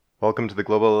Welcome to the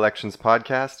Global Elections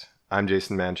Podcast. I'm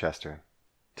Jason Manchester.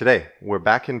 Today, we're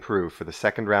back in Peru for the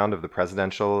second round of the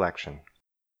presidential election.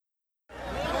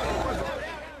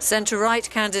 Centre-right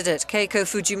candidate Keiko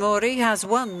Fujimori has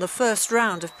won the first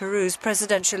round of Peru's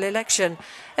presidential election.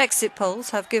 Exit polls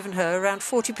have given her around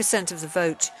 40% of the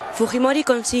vote. Fujimori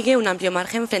consigue un amplio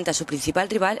margen frente a su principal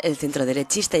rival, el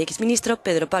centroderechista y exministro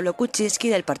Pedro Pablo Kuczynski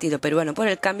del Partido Peruano por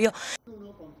el Cambio.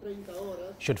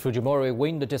 Should Fujimori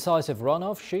win the decisive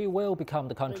runoff, she will become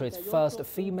the country's first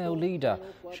female leader.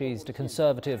 She's the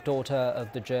conservative daughter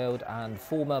of the jailed and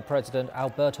former President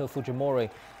Alberto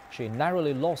Fujimori. She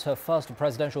narrowly lost her first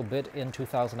presidential bid in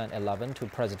 2011 to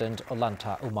President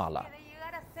Ollanta Humala.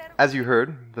 As you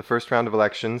heard, the first round of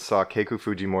elections saw Keiko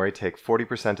Fujimori take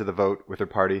 40% of the vote, with her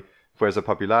party, Fuerza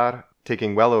Popular,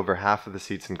 taking well over half of the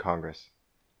seats in Congress.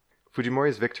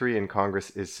 Fujimori's victory in Congress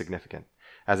is significant,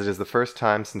 as it is the first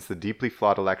time since the deeply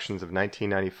flawed elections of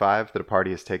 1995 that a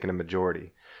party has taken a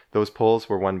majority. Those polls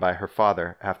were won by her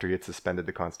father after he had suspended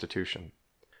the constitution.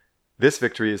 This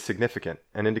victory is significant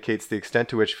and indicates the extent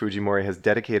to which Fujimori has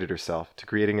dedicated herself to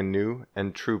creating a new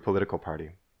and true political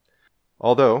party.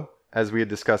 Although, as we had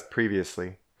discussed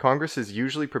previously, Congress is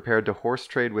usually prepared to horse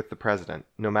trade with the president,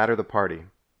 no matter the party.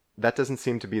 That doesn't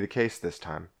seem to be the case this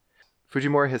time.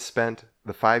 Fujimori has spent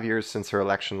the 5 years since her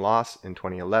election loss in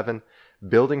 2011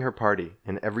 building her party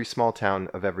in every small town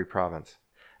of every province,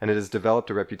 and it has developed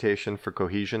a reputation for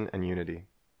cohesion and unity.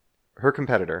 Her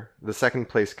competitor, the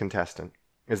second-place contestant,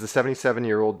 is the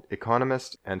 77-year-old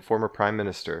economist and former Prime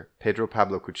Minister Pedro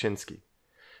Pablo Kuczynski.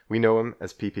 We know him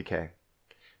as PPK.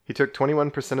 He took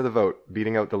 21% of the vote,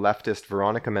 beating out the leftist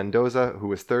Veronica Mendoza, who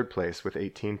was third place with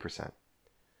 18%.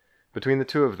 Between the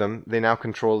two of them, they now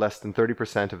control less than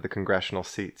 30% of the congressional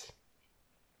seats.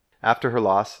 After her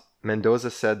loss, Mendoza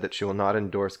said that she will not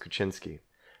endorse Kuczynski,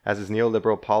 as his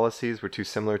neoliberal policies were too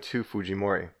similar to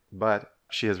Fujimori, but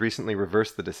she has recently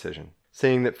reversed the decision,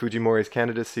 saying that Fujimori's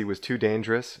candidacy was too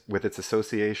dangerous with its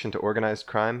association to organized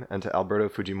crime and to Alberto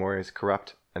Fujimori's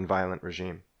corrupt and violent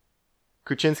regime.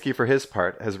 Kuczynski, for his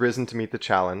part, has risen to meet the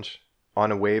challenge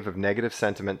on a wave of negative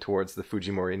sentiment towards the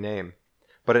Fujimori name.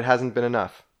 But it hasn't been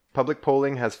enough. Public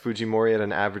polling has Fujimori at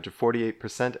an average of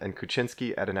 48% and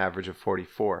Kuczynski at an average of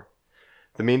 44%.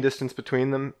 The mean distance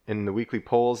between them in the weekly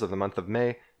polls of the month of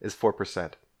May is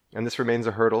 4%, and this remains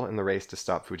a hurdle in the race to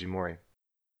stop Fujimori.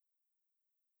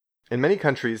 In many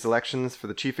countries, elections for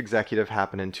the chief executive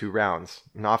happen in 2 rounds,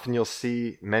 and often you'll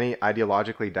see many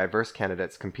ideologically diverse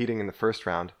candidates competing in the first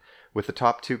round, with the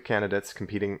top 2 candidates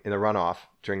competing in the runoff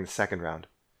during the second round.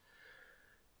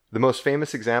 The most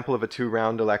famous example of a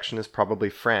 2-round election is probably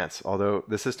France, although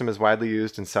the system is widely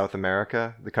used in South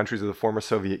America, the countries of the former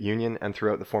Soviet Union, and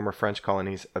throughout the former French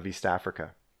colonies of East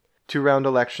Africa. 2-round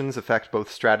elections affect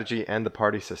both strategy and the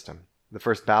party system. The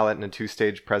first ballot in a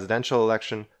 2-stage presidential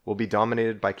election will be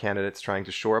dominated by candidates trying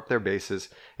to shore up their bases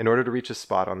in order to reach a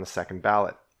spot on the second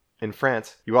ballot. In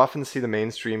France, you often see the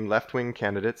mainstream left-wing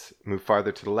candidates move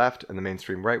farther to the left and the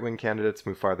mainstream right-wing candidates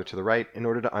move farther to the right in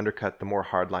order to undercut the more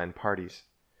hardline parties.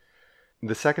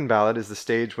 The second ballot is the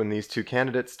stage when these 2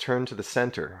 candidates turn to the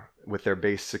center with their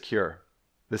base secure.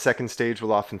 The second stage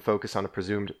will often focus on a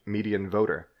presumed median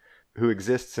voter, who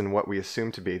exists in what we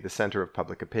assume to be the center of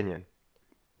public opinion.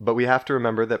 But we have to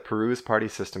remember that Peru's party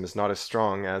system is not as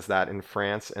strong as that in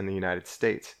France and the United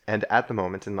States, and at the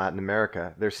moment in Latin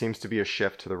America, there seems to be a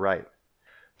shift to the right.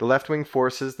 The left-wing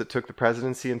forces that took the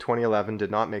presidency in 2011 did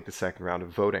not make the second round of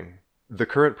voting. The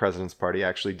current president's party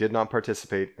actually did not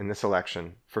participate in this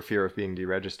election for fear of being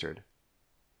deregistered.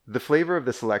 The flavor of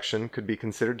this election could be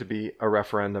considered to be a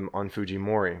referendum on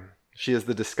Fujimori. She is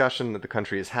the discussion that the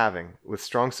country is having, with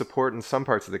strong support in some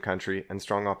parts of the country and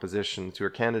strong opposition to her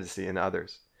candidacy in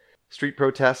others. Street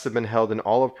protests have been held in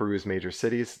all of Peru's major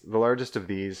cities. The largest of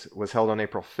these was held on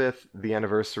April 5th, the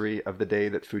anniversary of the day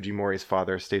that Fujimori's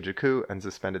father staged a coup and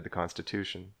suspended the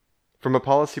constitution. From a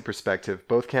policy perspective,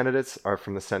 both candidates are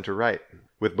from the center-right,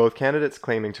 with both candidates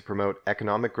claiming to promote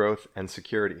economic growth and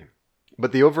security.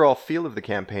 But the overall feel of the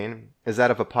campaign is that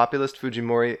of a populist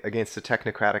Fujimori against a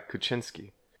technocratic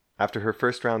Kuczynski. After her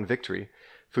first-round victory,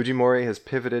 Fujimori has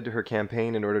pivoted her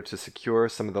campaign in order to secure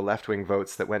some of the left-wing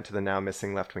votes that went to the now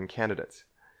missing left-wing candidates.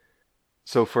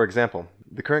 So, for example,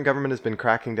 the current government has been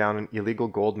cracking down on illegal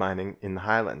gold mining in the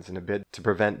highlands in a bid to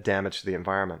prevent damage to the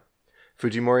environment.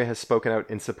 Fujimori has spoken out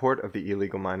in support of the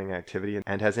illegal mining activity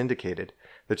and has indicated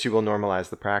that she will normalize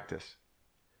the practice.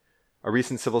 A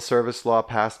recent civil service law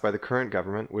passed by the current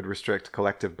government would restrict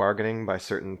collective bargaining by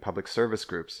certain public service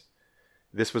groups.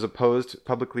 This was opposed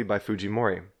publicly by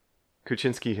Fujimori.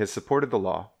 Kuczynski has supported the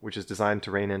law, which is designed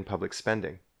to rein in public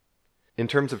spending. In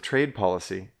terms of trade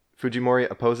policy, Fujimori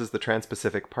opposes the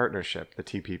Trans-Pacific Partnership, the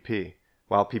TPP,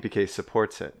 while PPK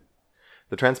supports it.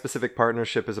 The Trans-Pacific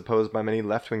Partnership is opposed by many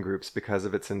left-wing groups because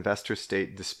of its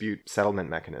investor-state dispute settlement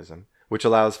mechanism, which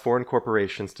allows foreign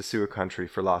corporations to sue a country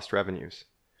for lost revenues.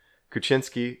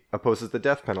 Kuczynski opposes the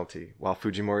death penalty, while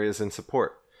Fujimori is in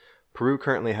support. Peru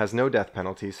currently has no death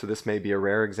penalty, so this may be a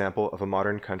rare example of a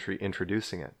modern country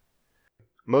introducing it.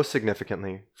 Most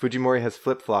significantly, Fujimori has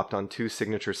flip-flopped on two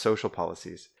signature social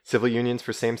policies: civil unions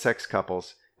for same-sex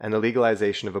couples and the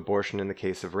legalization of abortion in the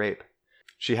case of rape.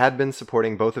 She had been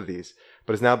supporting both of these,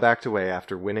 but has now backed away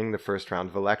after winning the first round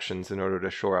of elections in order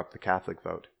to shore up the Catholic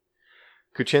vote.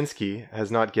 Kuczynski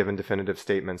has not given definitive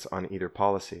statements on either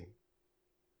policy.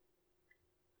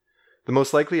 The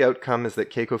most likely outcome is that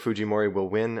Keiko Fujimori will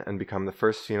win and become the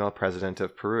first female president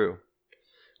of Peru.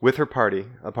 With her party,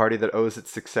 a party that owes its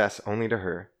success only to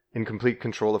her, in complete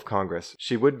control of Congress,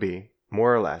 she would be,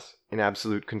 more or less, in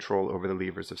absolute control over the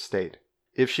levers of state.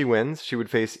 If she wins, she would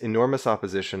face enormous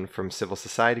opposition from civil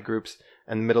society groups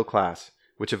and the middle class,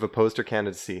 which have opposed her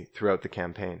candidacy throughout the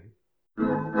campaign.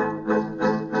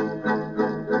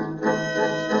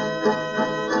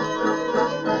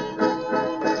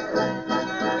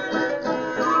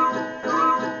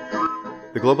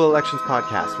 The Global Elections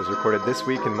Podcast was recorded this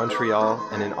week in Montreal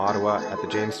and in Ottawa at the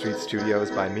James Street Studios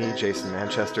by me, Jason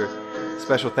Manchester.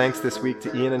 Special thanks this week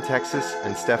to Ian in Texas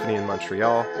and Stephanie in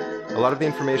Montreal. A lot of the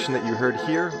information that you heard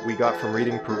here we got from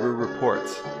reading Peru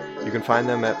Reports. You can find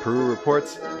them at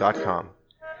perureports.com.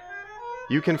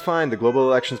 You can find the Global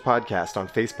Elections Podcast on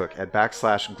Facebook at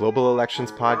 /Global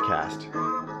Elections Podcast.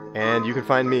 And you can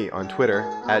find me on Twitter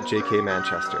at JK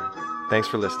Manchester. Thanks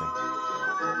for listening.